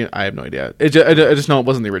 Oh, I have no idea. I just know it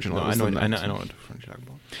wasn't the original. No, I know what you're talking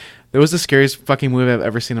about. There was the scariest fucking movie I've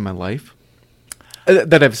ever seen in my life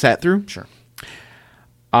that I've sat through. Sure.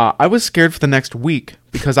 I was scared for the next week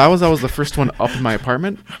because I was the first one up in my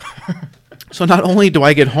apartment. So not only do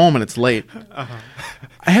I get home and it's late,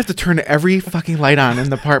 I have to turn every fucking light on in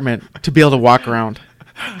the apartment to be able to walk around.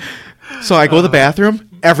 So I go to the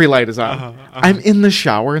bathroom, every light is on. I'm in the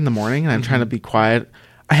shower in the morning and I'm trying to be quiet.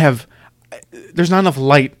 There's not enough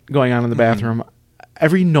light going on in the bathroom.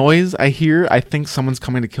 Every noise I hear, I think someone's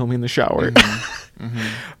coming to kill me in the shower.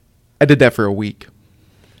 I did that for a week.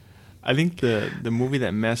 I think the movie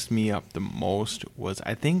that messed me up the most was,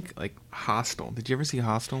 I think, like Hostel. Did you ever see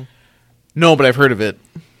Hostel? No, but I've heard of it.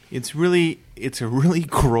 It's a really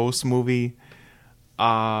gross movie.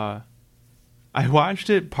 I watched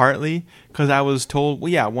it partly because I was told,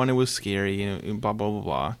 well, yeah, one, it was scary, blah blah blah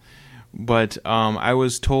blah. But I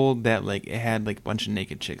was told that like it had like a bunch of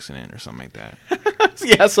naked chicks in it or something like that.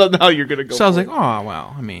 Yeah, so now you're gonna go. So I was like, oh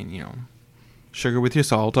well, I mean, sugar with your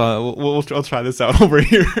salt. I'll try this out over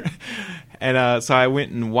here. And so I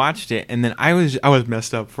went and watched it, and then I was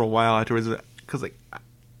messed up for a while afterwards because like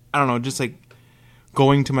I don't know, just like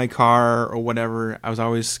going to my car or whatever, I was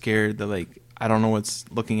always scared that like I don't know what's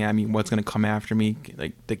looking at me, what's gonna come after me,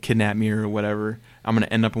 like to kidnap me or whatever. I'm gonna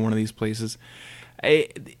end up in one of these places.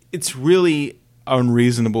 It's really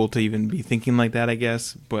unreasonable to even be thinking like that, I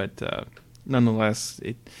guess. But nonetheless,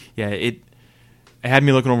 it had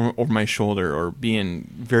me looking over my shoulder or being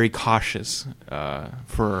very cautious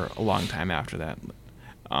for a long time after that.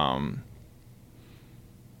 I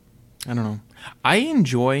don't know. I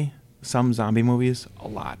enjoy some zombie movies a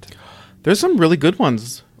lot. There's some really good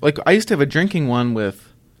ones. Like, I used to have a drinking one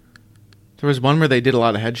with... There was one where they did a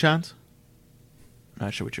lot of headshots.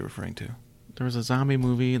 Not sure what you're referring to. There was a zombie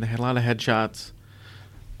movie. They had a lot of headshots.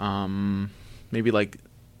 Maybe like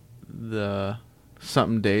the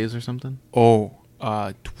something days or something. Oh,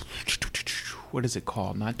 what is it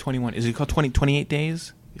called? Not 21. Is it called 28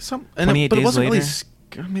 days? 28 days it wasn't later?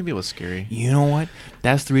 Really maybe it was scary. You know what?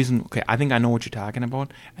 That's the reason. Okay, I think I know what you're talking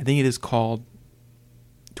about. I think it is called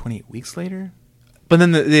 28 Weeks Later. But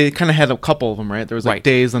then they kind of had a couple of them, right? There was like Right.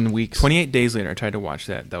 days and weeks. 28 Days Later, I tried to watch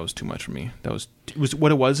that. That was too much for me. It was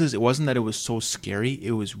what it was is it wasn't that it was so scary.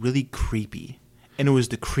 It was really creepy. And it was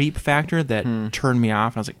the creep factor that turned me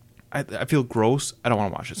off. I was like, I feel gross. I don't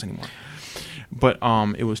want to watch this anymore. But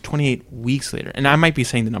it was 28 Weeks Later. And I might be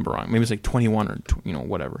saying the number wrong. Maybe it's like 21 or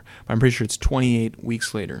whatever. But I'm pretty sure it's 28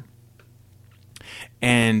 Weeks Later.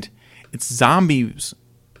 And it's zombies,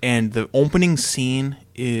 and the opening scene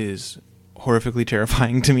is horrifically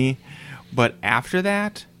terrifying to me, but after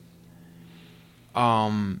that,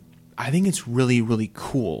 I think it's really, really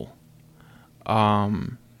cool.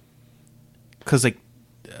 Because like,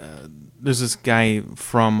 there's this guy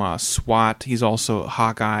from SWAT. He's also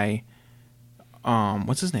Hawkeye.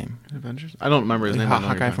 What's his name? Avengers? I don't remember his name.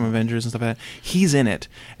 Hawkeye from Avengers and stuff like that. He's in it,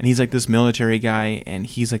 and he's like this military guy, and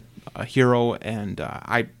he's like a hero. And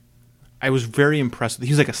I was very impressed. He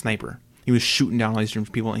was like a sniper. He was shooting down all these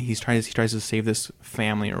different people, and he tries to save this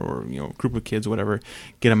family or group of kids, or whatever,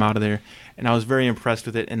 get them out of there. And I was very impressed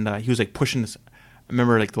with it. And he was like pushing this. I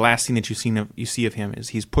remember like the last thing that you see of him is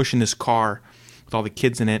he's pushing this car with all the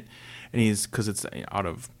kids in it, and because it's out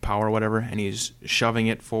of power or whatever, and he's shoving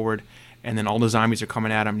it forward, and then all the zombies are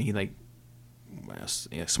coming at him, and he like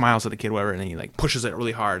smiles at the kid, whatever, and then he like pushes it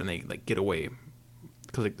really hard, and they like get away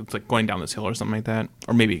because it's like going down this hill or something like that,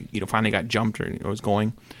 or maybe finally got jumped or was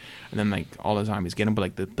going. And then like all the zombies get him, but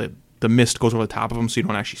like the mist goes over the top of him, so you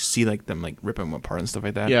don't actually see like them like ripping him apart and stuff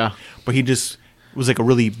like that. Yeah. But he just was like a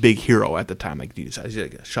really big hero at the time. Like he's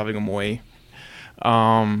like shoving him away.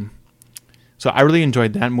 So I really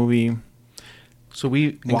enjoyed that movie. So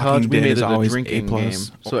in Walking college we Dead made is it a always drinking A+. game.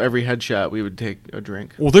 So every headshot we would take a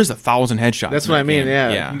drink. Well, there's 1,000 headshots. That's in what that I mean. game.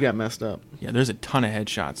 Yeah, you got messed up. Yeah, there's a ton of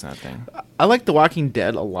headshots in that thing. I like The Walking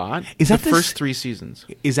Dead a lot. Is that the first 3 seasons?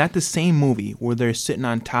 Is that the same movie where they're sitting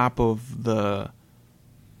on top of the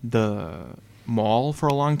mall for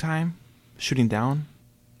a long time, shooting down?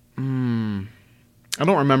 I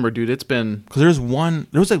don't remember, dude. It's been Because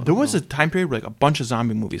there was a time period where like a bunch of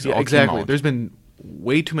zombie movies. yeah, all exactly. Came out. There's been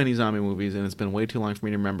way too many zombie movies, and it's been way too long for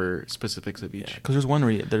me to remember specifics of each. Because there's one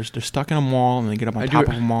where they're stuck in a mall and they get up on top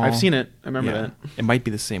of a mall. I've seen it. I remember Yeah. that. It might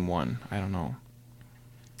be the same one. I don't know.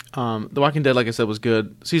 The Walking Dead, like I said, was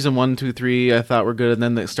good. Season 1, 2, 3, I thought were good, and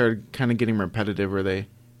then they started kind of getting repetitive. Where they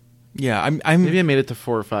Yeah, I'm maybe I made it to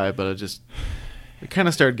 4 or 5, but it kind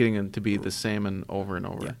of started getting to be the same and over and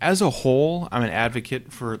over. as a whole, I'm an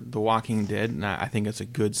advocate for The Walking Dead, and I think it's a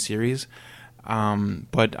good series.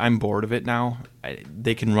 But I'm bored of it now.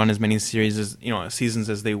 They can run as many seasons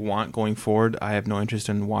as they want going forward. I have no interest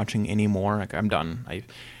in watching any more. Like, I'm done. I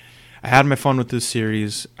had my fun with this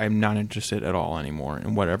series. I'm not interested at all anymore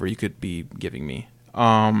in whatever you could be giving me.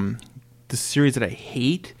 The series that I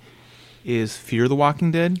hate is Fear the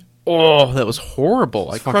Walking Dead. Oh, that was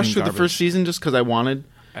horrible. It's I crushed fucking through the garbage. first season just because I wanted,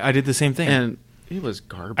 I did the same thing. and it was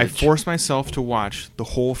garbage. I forced myself to watch the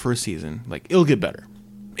whole first season. Like, it'll get better.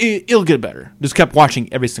 It'll get better. Just kept watching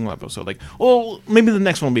every single episode. Like, oh, maybe the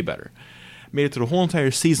next one will be better. Made it through the whole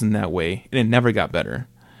entire season that way, and it never got better.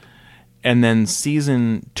 And then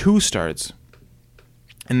season 2 starts,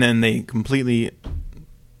 and then they completely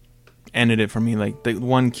ended it for me. Like, the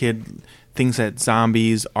one kid thinks that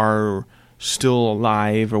zombies are still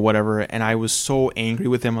alive or whatever, and I was so angry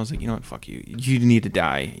with him. I was like, you know what, fuck you. You need to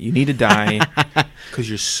die. You need to die because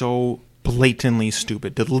you're so blatantly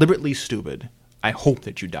stupid, deliberately stupid. I hope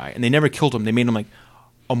that you die. And they never killed him. They made him like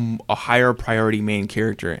a higher priority main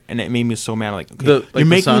character, and it made me so mad. Like, okay, you're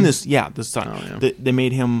making this, the son. Oh, yeah. They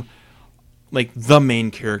made him like the main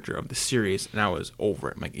character of the series, and I was over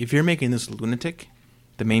it. I'm like, if you're making this lunatic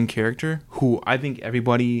the main character, who I think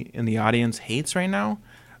everybody in the audience hates right now,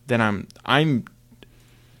 then I'm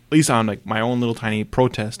at least on like my own little tiny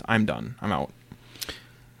protest. I'm done. I'm out.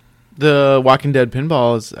 The Walking Dead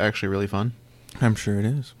pinball is actually really fun. I'm sure it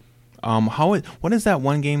is. What is that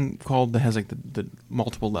one game called that has like the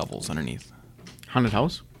multiple levels underneath? Haunted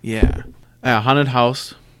House? Yeah. Haunted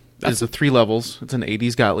House is the 3 levels. It's an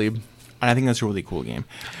 80s Gottlieb. I think that's a really cool game.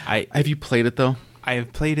 Have you played it though? I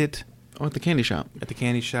have played it. Oh, at the candy shop. At the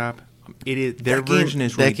candy shop. It is their version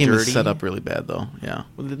is really that game dirty. is set up really bad though. Yeah.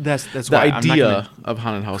 Well, that's the why idea of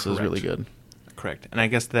Haunted House is really good. Correct. And I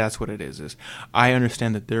guess that's what it is I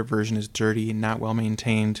understand that their version is dirty and not well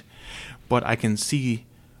maintained, but I can see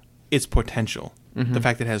its potential. Mm-hmm. The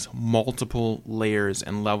fact that it has multiple layers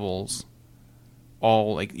and levels,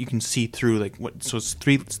 all like you can see through like what. So it's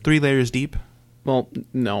three layers deep. Well,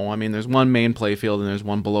 no. I mean, there's one main play field and there's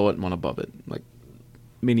one below it and one above it, like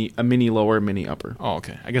a mini lower, mini upper. Oh,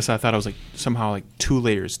 okay. I guess I thought it was like somehow like 2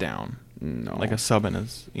 layers down. No, like a sub and a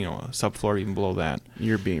subfloor even below that.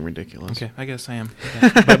 You're being ridiculous. Okay, I guess I am.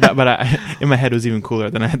 Yeah. but I, in my head it was even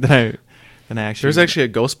cooler than I actually. There's actually a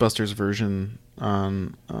Ghostbusters version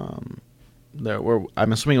on there where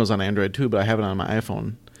I'm assuming it was on Android too, but I have it on my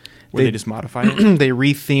iPhone. Where they just modify it. They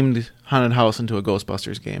rethemed Haunted House into a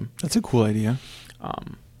Ghostbusters game. That's a cool idea.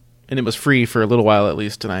 And it was free for a little while at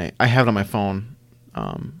least, and I have it on my phone.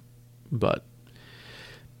 But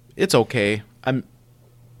it's okay.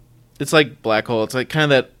 It's like Black Hole. It's like kind of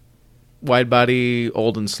that wide body,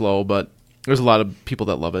 old and slow, but there's a lot of people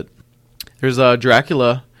that love it. There's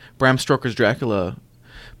Dracula, Bram Stoker's Dracula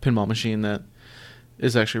pinball machine that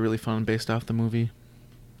is actually really fun based off the movie.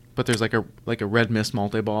 But there's like a red mist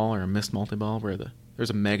multi-ball or a mist multi-ball where there's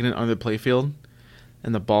a magnet under the playfield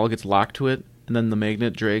and the ball gets locked to it, and then the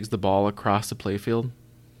magnet drags the ball across the playfield.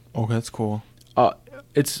 Oh, that's cool. I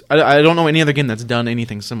don't know any other game that's done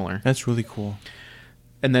anything similar. That's really cool.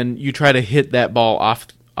 And then you try to hit that ball off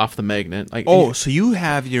the magnet. So you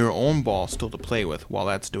have your own ball still to play with while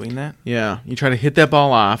that's doing that? Yeah, you try to hit that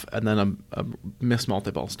ball off, and then a missed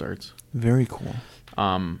multi-ball starts. Very cool.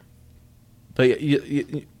 But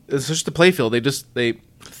it's just the playfield. They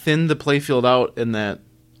thin the playfield out in that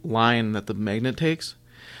line that the magnet takes,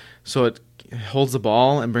 so it holds the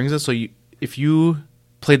ball and brings it. So if you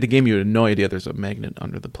played the game, you had no idea there's a magnet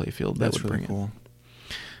under the playfield that would bring cool.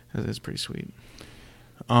 It. That's pretty sweet.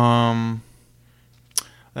 Obviously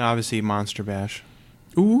Monster Bash.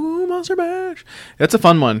 Ooh, Monster Bash. That's a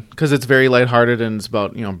fun one because it's very lighthearted and it's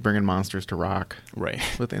about bringing monsters to rock, right,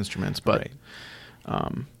 with instruments. But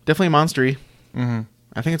definitely monstery. Mm-hmm.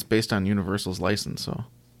 I think it's based on Universal's license, so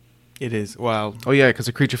it is. Well, oh yeah, because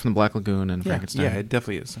A Creature from the Black Lagoon and Frankenstein. Yeah, it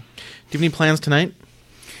definitely is. Do you have any plans tonight?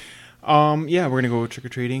 Yeah, we're gonna go trick or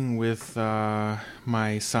treating with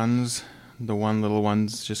my sons. The one little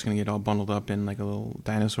one's just going to get all bundled up in like a little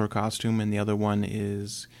dinosaur costume, and the other one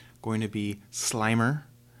is going to be Slimer.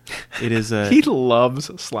 It is a He loves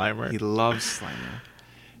Slimer. He loves Slimer.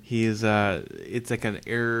 He is it's like an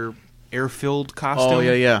air-filled costume. Oh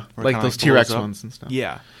yeah. Like those T-Rex ones and stuff.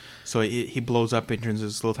 Yeah. So he blows up and turns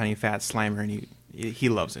this little tiny fat Slimer, and he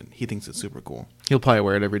loves it. He thinks it's super cool. He'll probably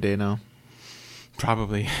wear it every day now.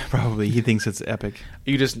 Probably. He thinks it's epic. Are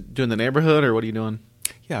you just doing the neighborhood, or what are you doing?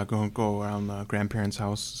 Yeah, go around the grandparents'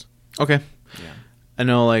 house. Okay. Yeah. I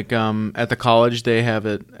know, like, at the college, they have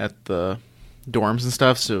it at the dorms and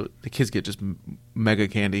stuff, so the kids get just mega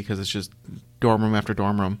candy because it's just dorm room after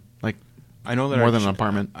dorm room. Like, I know that more than an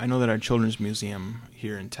apartment. I know that our children's museum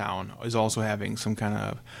here in town is also having some kind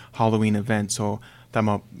of Halloween event, so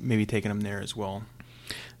I'm maybe taking them there as well.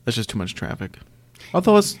 That's just too much traffic.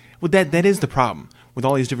 Although it's... Well, that is the problem. With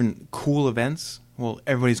all these different cool events, well,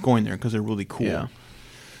 everybody's going there because they're really cool. Yeah.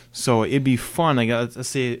 So it'd be fun. Like, let's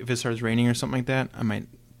say if it starts raining or something like that, I might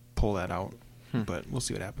pull that out. But we'll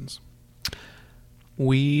see what happens.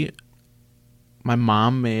 My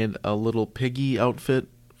mom made a little piggy outfit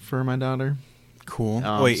for my daughter. Cool.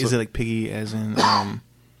 Wait, is it like piggy as in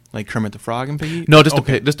like Kermit the Frog and piggy? No, just a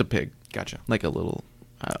pig. Just a pig. Gotcha. Like a little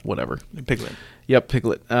whatever. Piglet. Yep,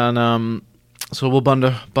 piglet. And so we'll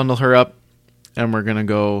bundle her up. And we're going to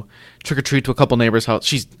go trick-or-treat to a couple neighbors' house.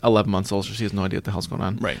 She's 11 months old, so she has no idea what the hell's going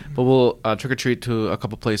on. Right. But we'll trick-or-treat to a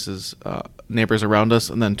couple places, neighbors around us,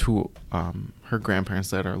 and then to her grandparents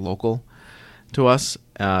that are local. to us,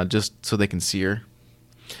 just so they can see her.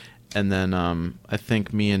 And then I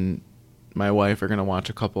think me and my wife are going to watch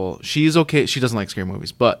a couple. She's okay. She doesn't like scary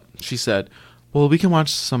movies, but she said, well, we can watch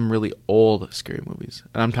some really old scary movies.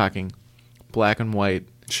 And I'm talking black and white.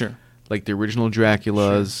 Sure. Like the original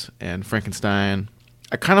Draculas and Frankenstein.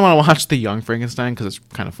 I kind of want to watch the young Frankenstein because it's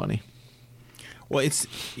kind of funny. Well,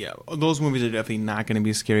 those movies are definitely not going to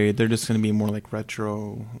be scary. They're just going to be more like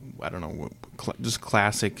retro, I don't know, just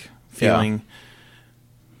classic feeling.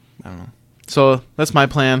 Yeah. I don't know. So that's my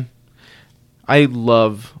plan. I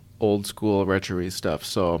love old school retro-y stuff,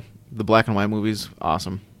 so the black and white movies,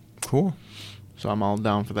 awesome. Cool. So I'm all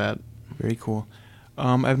down for that. Very cool.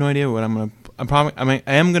 I have no idea what I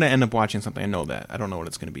am gonna end up watching something. I know that. I don't know what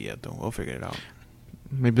it's gonna be yet, though. We'll figure it out.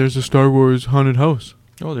 Maybe there's a Star Wars haunted house.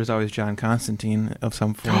 Oh, there's always John Constantine of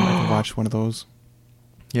some form. I can watch one of those.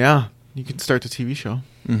 Yeah, you can start the TV show.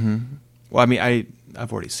 Mm-hmm. Well, I mean,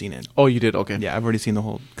 I've already seen it. Oh, you did? Okay. Yeah, I've already seen the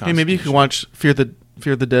whole Constantine Hey, maybe you could watch Fear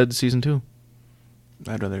the Dead season 2.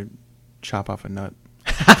 I'd rather chop off a nut.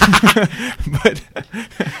 But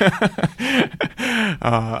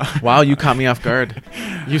wow, you caught me off guard.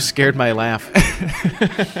 You scared my laugh.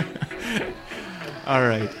 All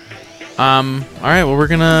right. All right. Well, we're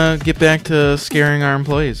gonna get back to scaring our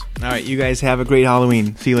employees. All right. You guys have a great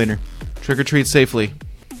Halloween. See you later. Trick or treat safely.